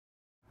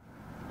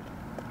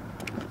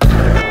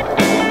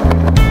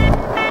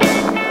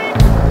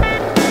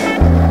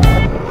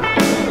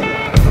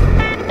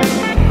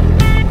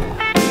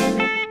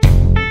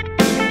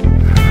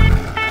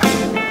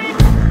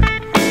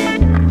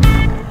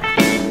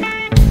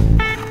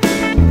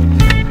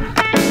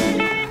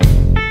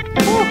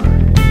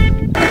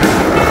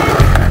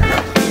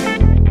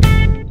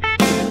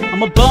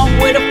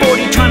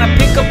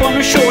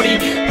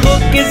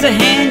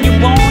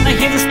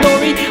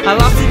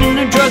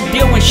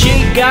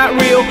it got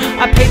real.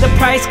 I paid the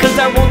price cause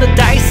I rolled the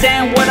dice,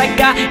 and what I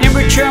got in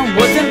return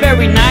wasn't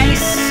very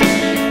nice.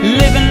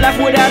 Living life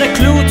without a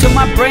clue till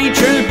my brain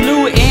turns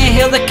blue.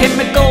 Inhale the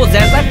chemicals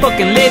as I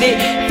fucking lit it.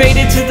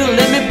 Faded to the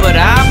limit, but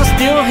I'ma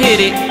still hit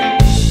it.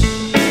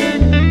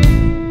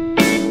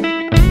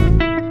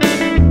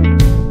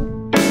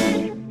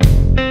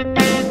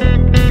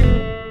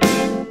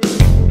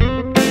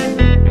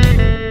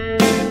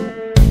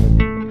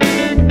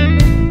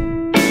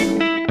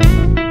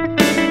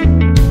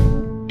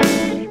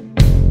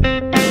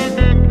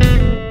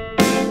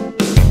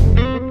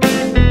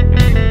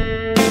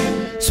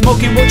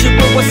 Smoking roaches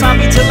with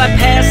wasabi till I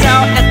pass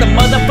out at the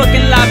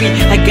motherfucking lobby.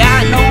 I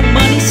got no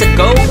money, so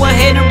go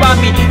ahead and rob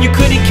me. You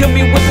couldn't kill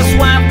me with the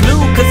swine flu,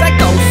 cause I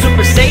go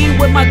Super Saiyan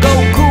with my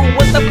Goku.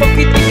 What the fuck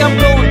you think I'm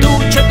gon' do?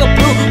 Chuck a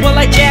brew while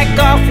I jack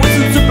off with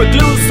some super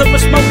glue. So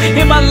much smoke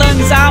in my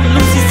lungs, I'm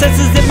losing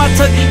senses in my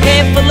tongue.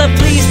 Head full of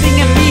fleas,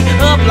 stinging me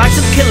up like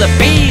some killer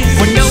bees.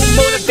 With no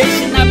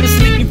motivation, I've been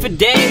sleeping for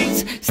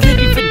days.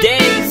 Sleeping for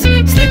days,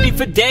 sleeping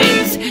for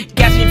days.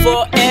 Gas me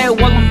for air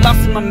while I'm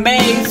lost in my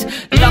maze.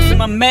 Lost in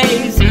my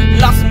maze,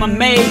 lost in my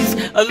maze.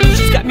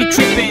 Illusions got me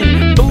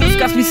tripping, booze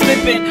got me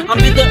slipping. I'm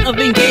in the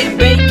oven getting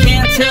baked,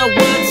 can't tell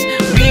what's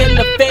real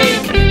or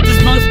fake. This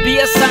must be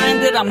a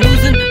sign that I'm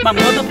losing my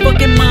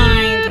motherfucking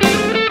mind.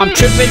 I'm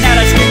tripping out,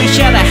 I scream and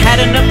shout, I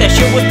had enough, that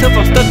shit was tough.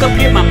 I'm stuck up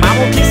here, my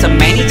mind won't take so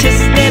many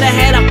chances that I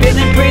had. I'm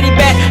feeling pretty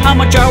bad, I'm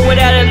a jar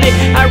without a lid.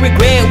 I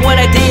regret what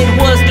I did,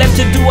 what's left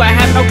to do, I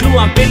have no clue.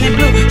 I'm feeling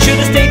blue,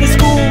 should've stayed in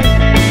school.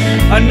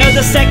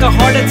 Another sack, a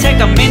heart attack,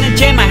 I'm in a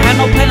jam. I had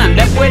no plan, I'm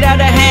left without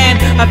a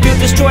hand. I feel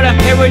destroyed, I'm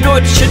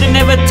paranoid, should've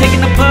never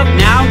taken a puff.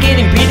 Now I'm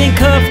getting beat and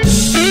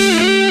cuffed.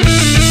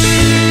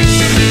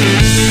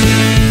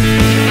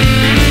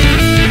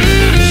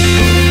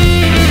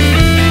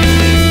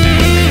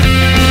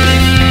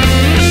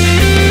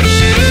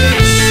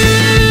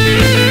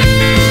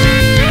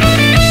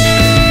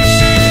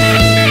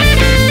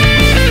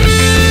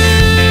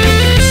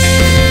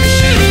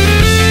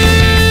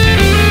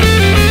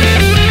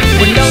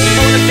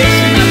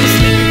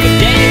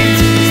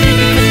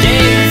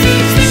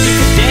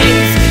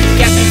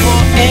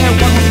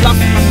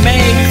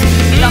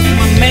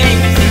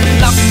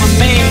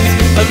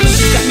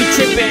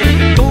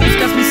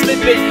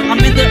 I'm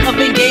in the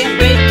oven game.